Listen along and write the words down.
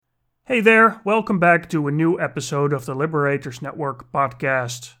Hey there, welcome back to a new episode of the Liberators Network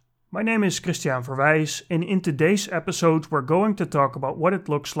podcast. My name is Christian Verwijs, and in today's episode we're going to talk about what it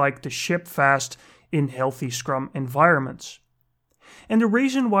looks like to ship fast in healthy Scrum environments. And the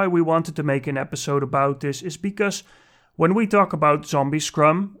reason why we wanted to make an episode about this is because when we talk about zombie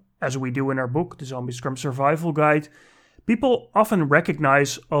Scrum, as we do in our book, The Zombie Scrum Survival Guide, people often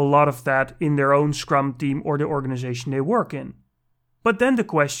recognize a lot of that in their own Scrum team or the organization they work in. But then the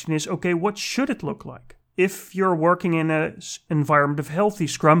question is, okay, what should it look like? If you're working in an environment of healthy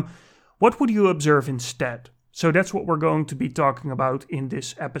Scrum, what would you observe instead? So that's what we're going to be talking about in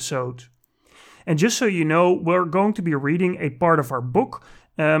this episode. And just so you know, we're going to be reading a part of our book.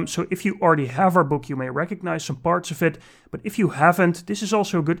 So if you already have our book, you may recognize some parts of it. But if you haven't, this is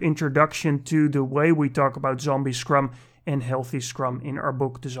also a good introduction to the way we talk about zombie Scrum and healthy Scrum in our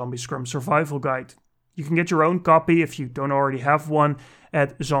book, The Zombie Scrum Survival Guide. You can get your own copy if you don't already have one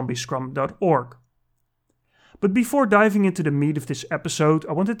at zombiescrum.org. But before diving into the meat of this episode,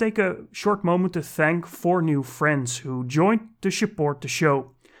 I want to take a short moment to thank 4 new friends who joined to support the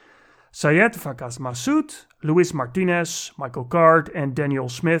show. Syed Fakas Masoud, Luis Martinez, Michael Card, and Daniel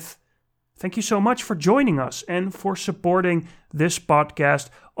Smith. Thank you so much for joining us and for supporting this podcast,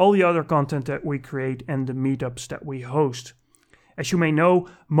 all the other content that we create, and the meetups that we host. As you may know,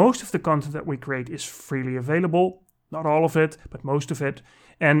 most of the content that we create is freely available. Not all of it, but most of it.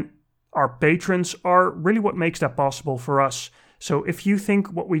 And our patrons are really what makes that possible for us. So if you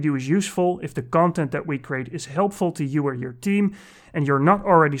think what we do is useful, if the content that we create is helpful to you or your team, and you're not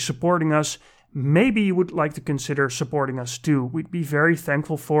already supporting us, maybe you would like to consider supporting us too. We'd be very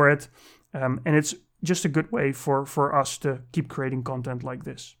thankful for it. And it's just a good way for us to keep creating content like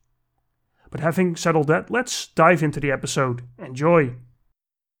this. But having settled that, let's dive into the episode. Enjoy!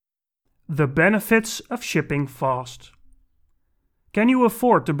 The benefits of shipping fast. Can you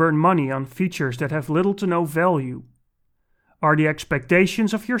afford to burn money on features that have little to no value? Are the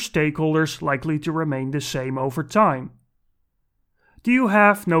expectations of your stakeholders likely to remain the same over time? Do you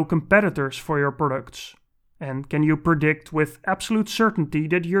have no competitors for your products? And can you predict with absolute certainty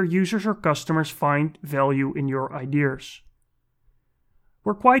that your users or customers find value in your ideas?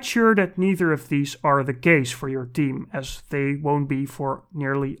 We're quite sure that neither of these are the case for your team, as they won't be for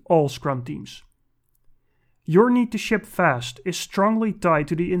nearly all Scrum teams. Your need to ship fast is strongly tied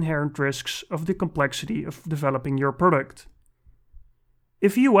to the inherent risks of the complexity of developing your product.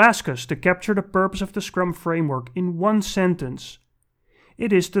 If you ask us to capture the purpose of the Scrum framework in one sentence,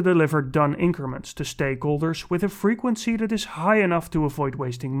 it is to deliver done increments to stakeholders with a frequency that is high enough to avoid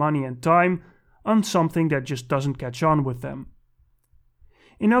wasting money and time on something that just doesn't catch on with them.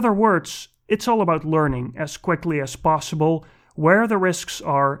 In other words, it's all about learning as quickly as possible where the risks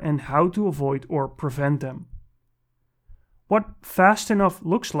are and how to avoid or prevent them. What fast enough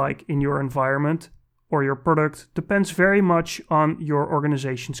looks like in your environment or your product depends very much on your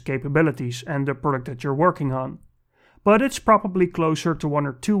organization's capabilities and the product that you're working on. But it's probably closer to 1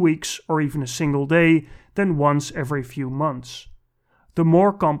 or 2 weeks or even a single day than once every few months. The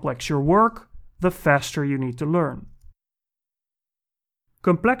more complex your work, the faster you need to learn.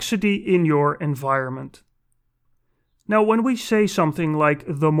 Complexity in your environment. Now, when we say something like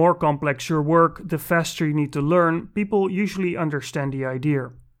the more complex your work, the faster you need to learn, people usually understand the idea.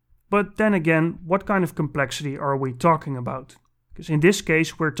 But then again, what kind of complexity are we talking about? Because in this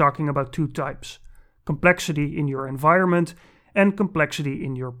case, we're talking about 2 types. Complexity in your environment and complexity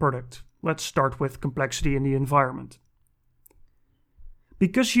in your product. Let's start with complexity in the environment.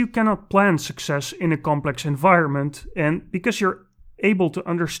 Because you cannot plan success in a complex environment, and because you're able to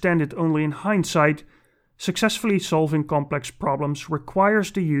understand it only in hindsight, successfully solving complex problems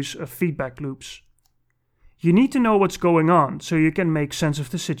requires the use of feedback loops. You need to know what's going on so you can make sense of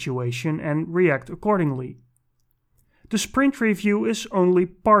the situation and react accordingly. The sprint review is only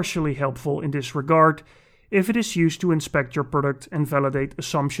partially helpful in this regard if it is used to inspect your product and validate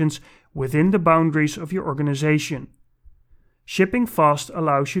assumptions within the boundaries of your organization. Shipping fast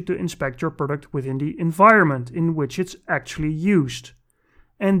allows you to inspect your product within the environment in which it's actually used.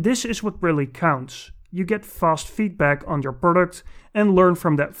 And this is what really counts. You get fast feedback on your product and learn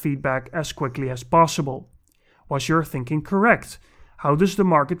from that feedback as quickly as possible. Was your thinking correct? How does the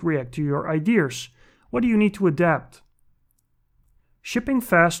market react to your ideas? What do you need to adapt? Shipping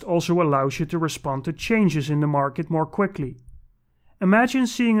fast also allows you to respond to changes in the market more quickly. Imagine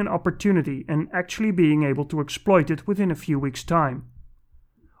seeing an opportunity and actually being able to exploit it within a few weeks' time.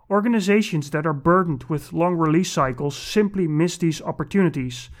 Organizations that are burdened with long release cycles simply miss these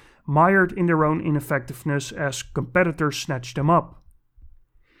opportunities, mired in their own ineffectiveness as competitors snatch them up.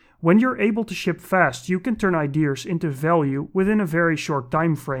 When you're able to ship fast, you can turn ideas into value within a very short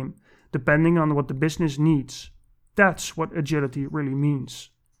time frame, depending on what the business needs. That's what agility really means.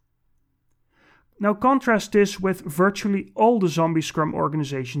 Now contrast this with virtually all the zombie Scrum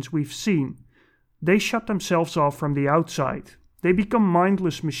organizations we've seen. They shut themselves off from the outside. They become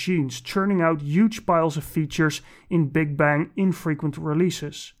mindless machines, churning out huge piles of features in big bang, infrequent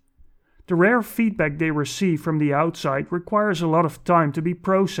releases. The rare feedback they receive from the outside requires a lot of time to be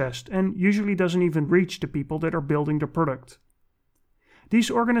processed and usually doesn't even reach the people that are building the product. These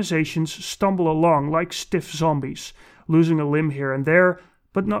organizations stumble along like stiff zombies, losing a limb here and there,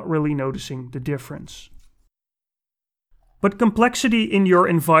 but not really noticing the difference. But complexity in your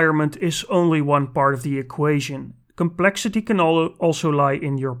environment is only one part of the equation. Complexity can also lie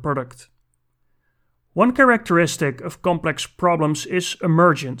in your product. One characteristic of complex problems is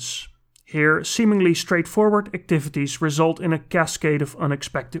emergence. Here, seemingly straightforward activities result in a cascade of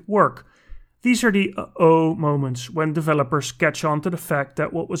unexpected work. These are the uh-oh moments when developers catch on to the fact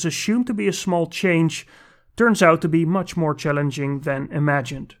that what was assumed to be a small change turns out to be much more challenging than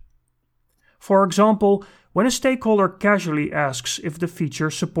imagined. For example, when a stakeholder casually asks if the feature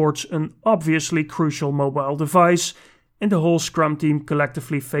supports an obviously crucial mobile device, and the whole Scrum team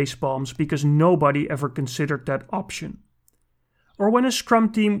collectively facepalms because nobody ever considered that option. Or when a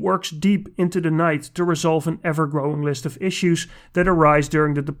Scrum team works deep into the night to resolve an ever-growing list of issues that arise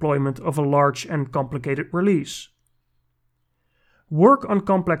during the deployment of a large and complicated release. Work on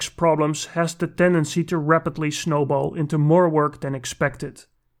complex problems has the tendency to rapidly snowball into more work than expected.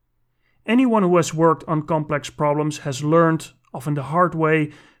 Anyone who has worked on complex problems has learned, often the hard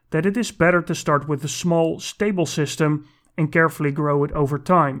way, that it is better to start with a small, stable system and carefully grow it over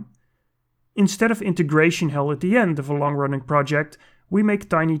time. Instead of integration hell at the end of a long-running project, we make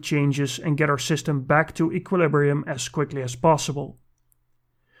tiny changes and get our system back to equilibrium as quickly as possible.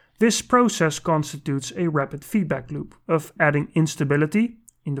 This process constitutes a rapid feedback loop of adding instability,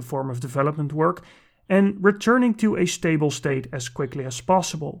 in the form of development work, and returning to a stable state as quickly as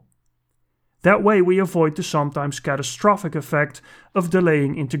possible. That way we avoid the sometimes catastrophic effect of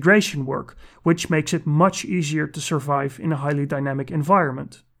delaying integration work, which makes it much easier to survive in a highly dynamic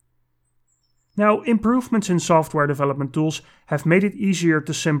environment. Now, improvements in software development tools have made it easier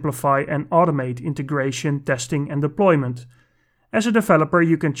to simplify and automate integration, testing, and deployment. As a developer,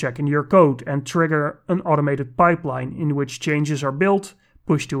 you can check in your code and trigger an automated pipeline in which changes are built,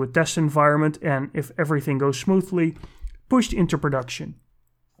 pushed to a test environment, and, if everything goes smoothly, pushed into production.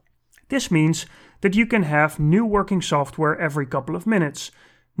 This means that you can have new working software every couple of minutes.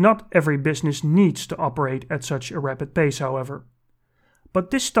 Not every business needs to operate at such a rapid pace, however.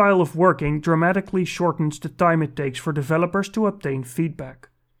 But this style of working dramatically shortens the time it takes for developers to obtain feedback.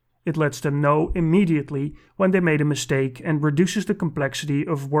 It lets them know immediately when they made a mistake and reduces the complexity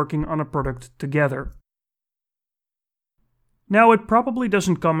of working on a product together. Now, it probably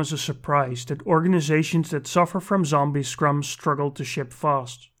doesn't come as a surprise that organizations that suffer from zombie Scrum struggle to ship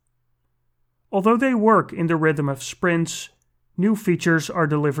fast. Although they work in the rhythm of sprints, new features are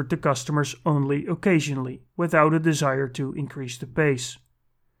delivered to customers only occasionally, without a desire to increase the pace.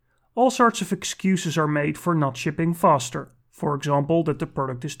 All sorts of excuses are made for not shipping faster. For example, that the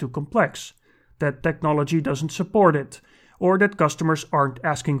product is too complex, that technology doesn't support it, or that customers aren't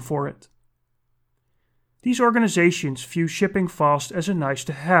asking for it. These organizations view shipping fast as a nice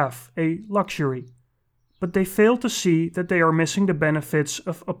to have, a luxury, but they fail to see that they are missing the benefits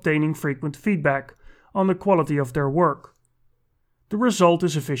of obtaining frequent feedback on the quality of their work. The result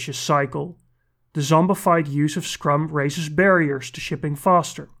is a vicious cycle. The zombified use of Scrum raises barriers to shipping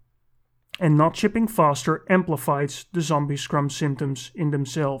faster, and not shipping faster amplifies the zombie Scrum symptoms in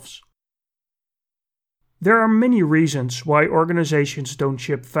themselves. There are many reasons why organizations don't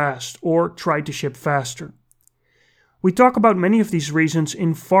ship fast or try to ship faster. We talk about many of these reasons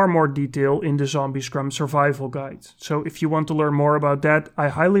in far more detail in the Zombie Scrum Survival Guide, so if you want to learn more about that, I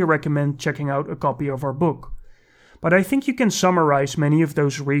highly recommend checking out a copy of our book. But I think you can summarize many of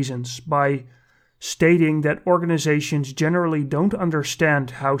those reasons by stating that organizations generally don't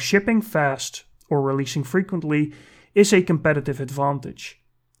understand how shipping fast or releasing frequently is a competitive advantage.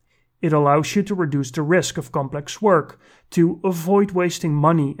 It allows you to reduce the risk of complex work, to avoid wasting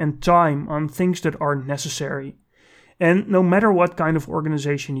money and time on things that aren't necessary. And no matter what kind of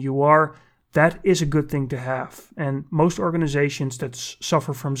organization you are, that is a good thing to have. And most organizations that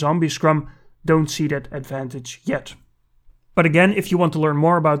suffer from zombie Scrum don't see that advantage yet. But again, if you want to learn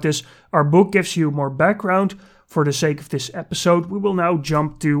more about this, our book gives you more background. For the sake of this episode, we will now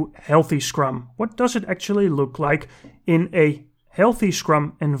jump to healthy Scrum. What does it actually look like in a healthy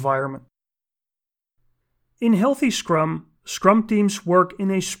Scrum environment? In healthy Scrum, Scrum teams work in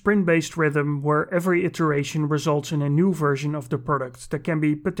a sprint-based rhythm where every iteration results in a new version of the product that can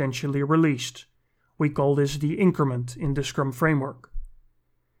be potentially released. We call this the increment in the Scrum framework.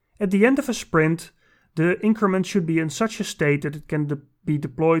 At the end of a sprint, the increment should be in such a state that it can be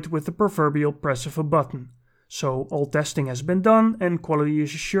deployed with the proverbial press of a button. So all testing has been done and quality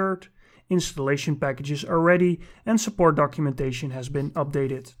is assured, installation packages are ready, and support documentation has been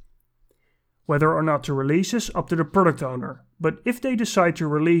updated. Whether or not to release is up to the product owner, but if they decide to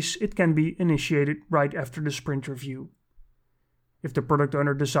release, it can be initiated right after the sprint review. If the product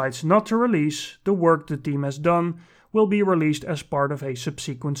owner decides not to release, the work the team has done will be released as part of a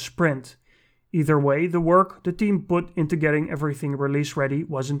subsequent sprint. Either way, the work the team put into getting everything release ready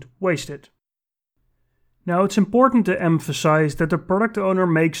wasn't wasted. Now, it's important to emphasize that the product owner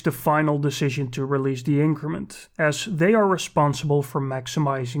makes the final decision to release the increment, as they are responsible for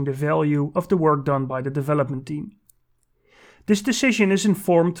maximizing the value of the work done by the development team. This decision is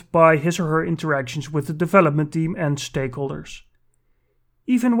informed by his or her interactions with the development team and stakeholders.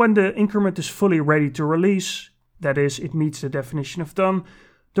 Even when the increment is fully ready to release, that is, it meets the definition of done,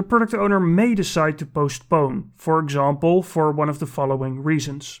 the product owner may decide to postpone, for example, for one of the following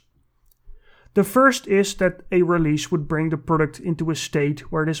reasons. The first is that a release would bring the product into a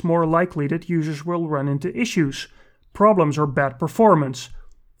state where it is more likely that users will run into issues, problems, or bad performance.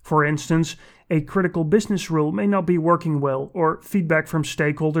 For instance, a critical business rule may not be working well, or feedback from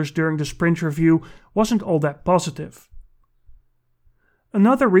stakeholders during the sprint review wasn't all that positive.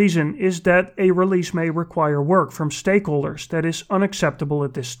 Another reason is that a release may require work from stakeholders that is unacceptable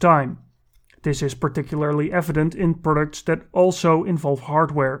at this time. This is particularly evident in products that also involve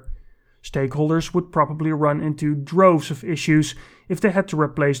hardware. Stakeholders would probably run into droves of issues if they had to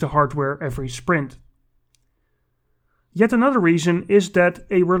replace the hardware every sprint. Yet another reason is that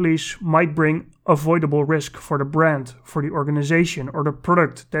a release might bring avoidable risk for the brand, for the organization, or the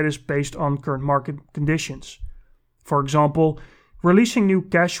product that is based on current market conditions. For example, releasing new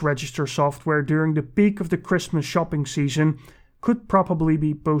cash register software during the peak of the Christmas shopping season could probably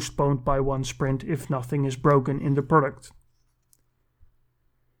be postponed by one sprint if nothing is broken in the product.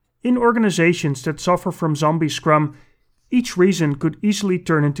 In organizations that suffer from zombie Scrum, each reason could easily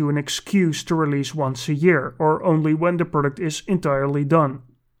turn into an excuse to release once a year, or only when the product is entirely done.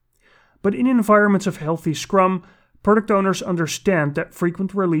 But in environments of healthy Scrum, product owners understand that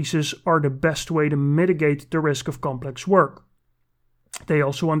frequent releases are the best way to mitigate the risk of complex work. They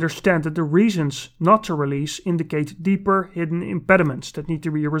also understand that the reasons not to release indicate deeper hidden impediments that need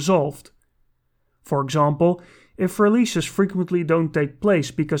to be resolved. For example, if releases frequently don't take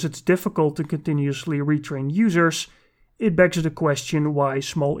place because it's difficult to continuously retrain users, it begs the question why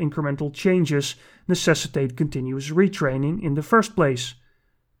small incremental changes necessitate continuous retraining in the first place.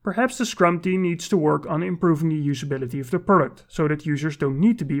 Perhaps the Scrum team needs to work on improving the usability of the product so that users don't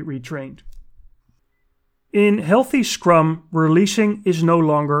need to be retrained. In healthy Scrum, releasing is no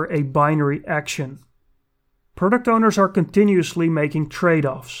longer a binary action. Product owners are continuously making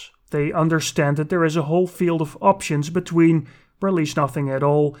trade-offs. They understand that there is a whole field of options between release nothing at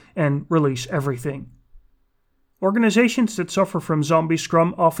all and release everything. Organizations that suffer from zombie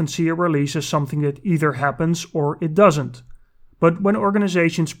Scrum often see a release as something that either happens or it doesn't. But when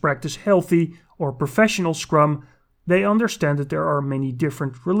organizations practice healthy or professional Scrum, they understand that there are many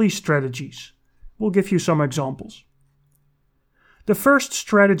different release strategies. We'll give you some examples. The first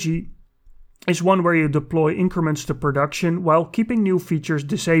strategy is one where you deploy increments to production while keeping new features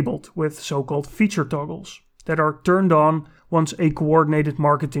disabled with so-called feature toggles that are turned on once a coordinated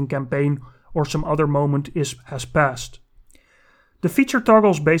marketing campaign or some other moment has passed. The feature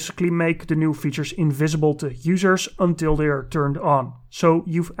toggles basically make the new features invisible to users until they are turned on. So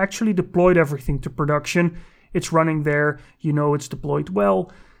you've actually deployed everything to production, it's running there, you know it's deployed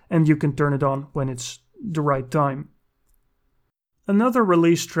well, and you can turn it on when it's the right time. Another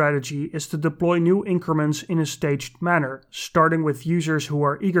release strategy is to deploy new increments in a staged manner, starting with users who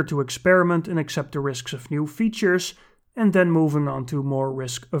are eager to experiment and accept the risks of new features, and then moving on to more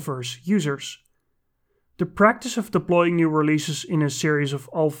risk-averse users. The practice of deploying new releases in a series of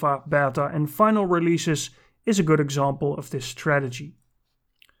alpha, beta, and final releases is a good example of this strategy.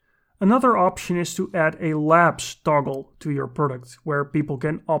 Another option is to add a labs toggle to your product, where people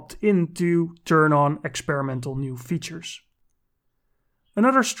can opt in to turn on experimental new features.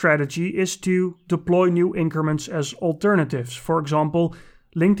 Another strategy is to deploy new increments as alternatives. For example,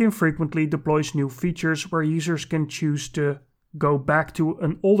 LinkedIn frequently deploys new features where users can choose to go back to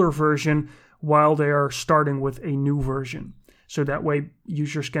an older version while they are starting with a new version. So that way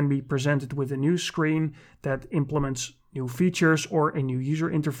users can be presented with a new screen that implements new features or a new user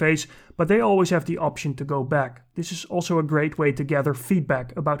interface, but they always have the option to go back. This is also a great way to gather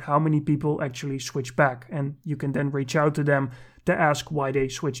feedback about how many people actually switch back, and you can then reach out to them to ask why they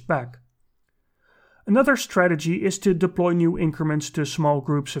switched back. Another strategy is to deploy new increments to small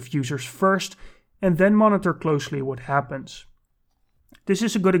groups of users first, and then monitor closely what happens. This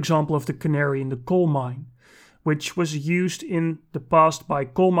is a good example of the canary in the coal mine, which was used in the past by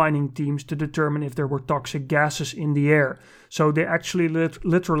coal mining teams to determine if there were toxic gases in the air. So they actually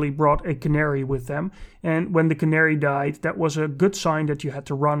literally brought a canary with them, and when the canary died, that was a good sign that you had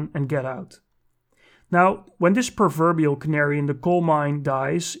to run and get out. Now, when this proverbial canary in the coal mine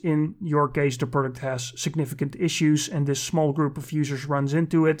dies, in your case the product has significant issues and this small group of users runs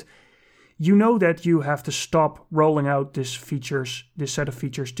into it, you know that you have to stop rolling out this set of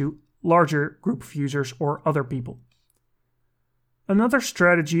features to larger group of users or other people. Another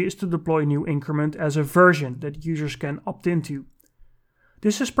strategy is to deploy a new increment as a version that users can opt into.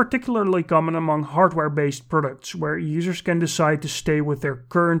 This is particularly common among hardware-based products, where users can decide to stay with their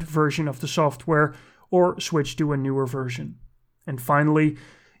current version of the software or switch to a newer version. And finally,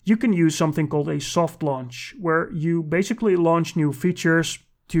 you can use something called a soft launch, where you basically launch new features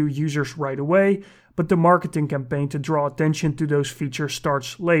to users right away, but the marketing campaign to draw attention to those features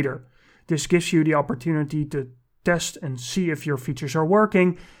starts later. This gives you the opportunity to test and see if your features are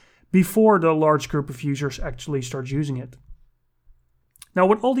working before the large group of users actually start using it. Now,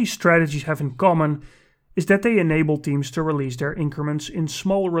 what all these strategies have in common is that they enable teams to release their increments in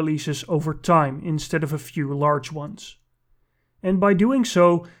small releases over time instead of a few large ones. And by doing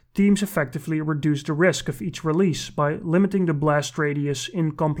so, teams effectively reduce the risk of each release by limiting the blast radius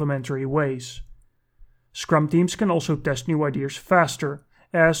in complementary ways. Scrum teams can also test new ideas faster,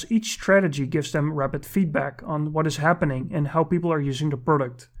 as each strategy gives them rapid feedback on what is happening and how people are using the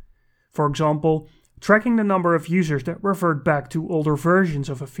product. For example, tracking the number of users that revert back to older versions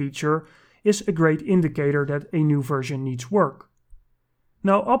of a feature is a great indicator that a new version needs work.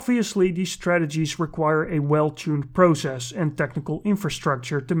 Now, obviously, these strategies require a well-tuned process and technical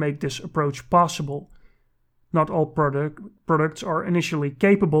infrastructure to make this approach possible. Not all products are initially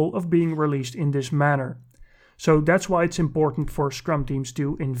capable of being released in this manner. So that's why it's important for Scrum teams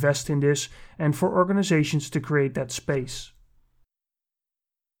to invest in this and for organizations to create that space.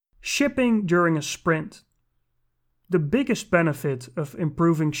 Shipping during a sprint. The biggest benefit of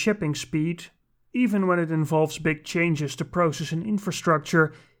improving shipping speed, even when it involves big changes to process and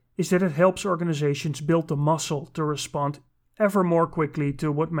infrastructure, is that it helps organizations build the muscle to respond ever more quickly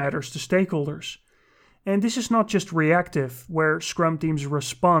to what matters to stakeholders. And this is not just reactive, where Scrum teams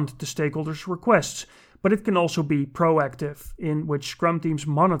respond to stakeholders' requests, but it can also be proactive, in which Scrum teams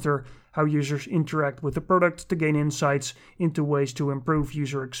monitor how users interact with the product to gain insights into ways to improve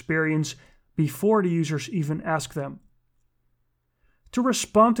user experience before the users even ask them. To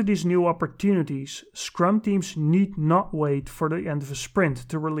respond to these new opportunities, Scrum teams need not wait for the end of a sprint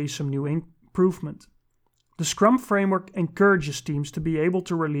to release some new improvement. The Scrum framework encourages teams to be able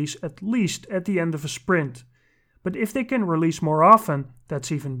to release at least at the end of a sprint, but if they can release more often,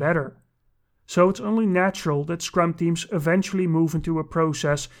 that's even better. So it's only natural that Scrum teams eventually move into a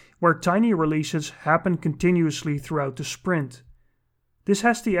process where tiny releases happen continuously throughout the sprint. This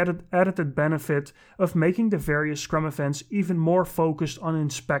has the added benefit of making the various Scrum events even more focused on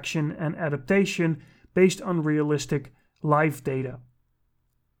inspection and adaptation based on realistic live data.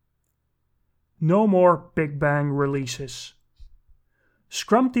 No more Big Bang releases.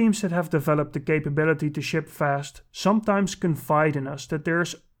 Scrum teams that have developed the capability to ship fast sometimes confide in us that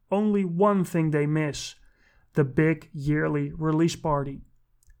there's only one thing they miss: the big yearly release party.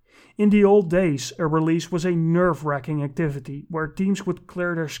 In the old days, a release was a nerve-wracking activity where teams would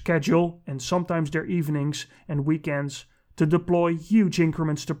clear their schedule and sometimes their evenings and weekends to deploy huge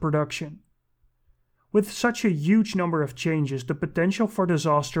increments to production. With such a huge number of changes, the potential for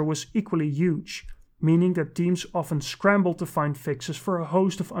disaster was equally huge, meaning that teams often scrambled to find fixes for a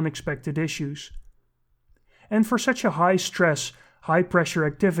host of unexpected issues. And for such a high-stress, high-pressure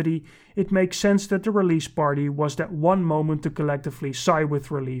activity, it makes sense that the release party was that one moment to collectively sigh with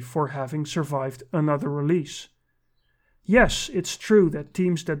relief for having survived another release. Yes, it's true that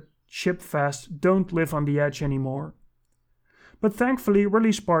teams that ship fast don't live on the edge anymore. But thankfully,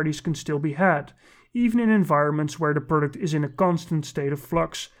 release parties can still be had. Even in environments where the product is in a constant state of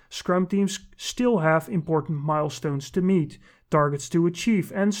flux, Scrum teams still have important milestones to meet, targets to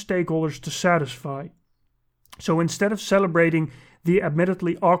achieve, and stakeholders to satisfy. So instead of celebrating the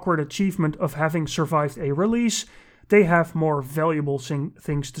admittedly awkward achievement of having survived a release, they have more valuable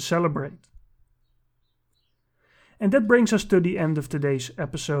things to celebrate. And that brings us to the end of today's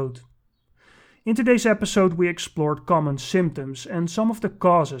episode. In today's episode, we explored common symptoms and some of the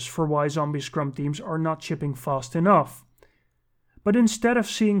causes for why zombie Scrum teams are not shipping fast enough. But instead of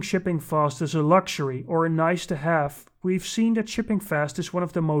seeing shipping fast as a luxury or a nice to have, we've seen that shipping fast is one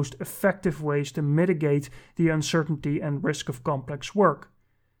of the most effective ways to mitigate the uncertainty and risk of complex work.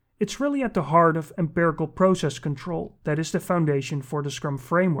 It's really at the heart of empirical process control that is the foundation for the Scrum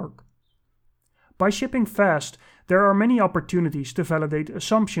framework. By shipping fast, there are many opportunities to validate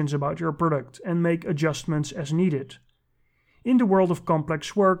assumptions about your product and make adjustments as needed. In the world of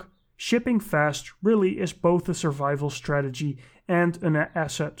complex work, shipping fast really is both a survival strategy and an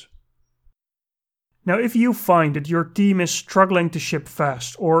asset. Now, if you find that your team is struggling to ship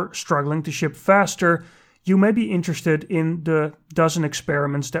fast or struggling to ship faster, you may be interested in the dozen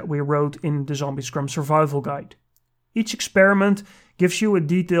experiments that we wrote in the Zombie Scrum Survival Guide. Each experiment gives you a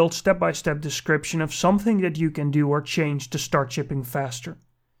detailed step-by-step description of something that you can do or change to start shipping faster.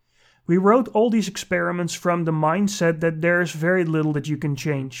 We wrote all these experiments from the mindset that there is very little that you can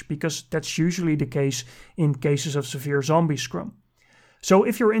change, because that's usually the case in cases of severe zombie Scrum. So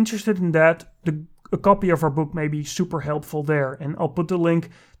if you're interested in that, a copy of our book may be super helpful there, and I'll put the link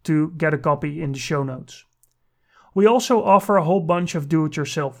to get a copy in the show notes. We also offer a whole bunch of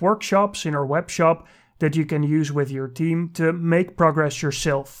do-it-yourself workshops in our web shop that you can use with your team to make progress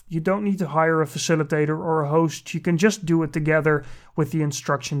yourself. You don't need to hire a facilitator or a host. You can just do it together with the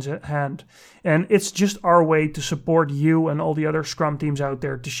instructions at hand. And it's just our way to support you and all the other Scrum teams out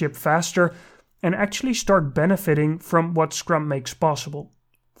there to ship faster and actually start benefiting from what Scrum makes possible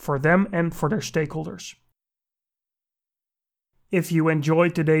for them and for their stakeholders. If you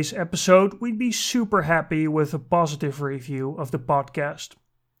enjoyed today's episode, we'd be super happy with a positive review of the podcast.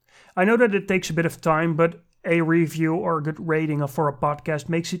 I know that it takes a bit of time, but a review or a good rating for a podcast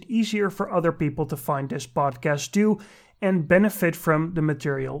makes it easier for other people to find this podcast too and benefit from the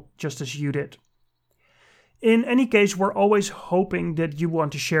material just as you did. In any case, we're always hoping that you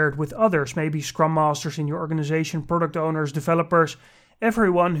want to share it with others, maybe Scrum Masters in your organization, product owners, developers,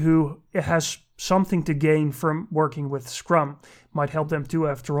 everyone who has something to gain from working with Scrum. Might help them too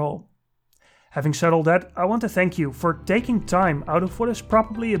after all. Having said all that, I want to thank you for taking time out of what is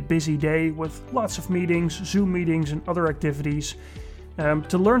probably a busy day with lots of meetings, Zoom meetings and other activities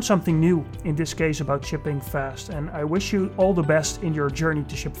to learn something new, in this case about shipping fast. And I wish you all the best in your journey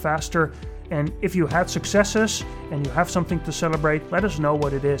to ship faster. And if you had successes and you have something to celebrate, let us know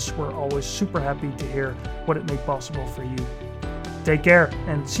what it is. We're always super happy to hear what it made possible for you. Take care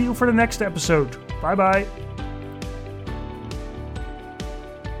and see you for the next episode. Bye bye.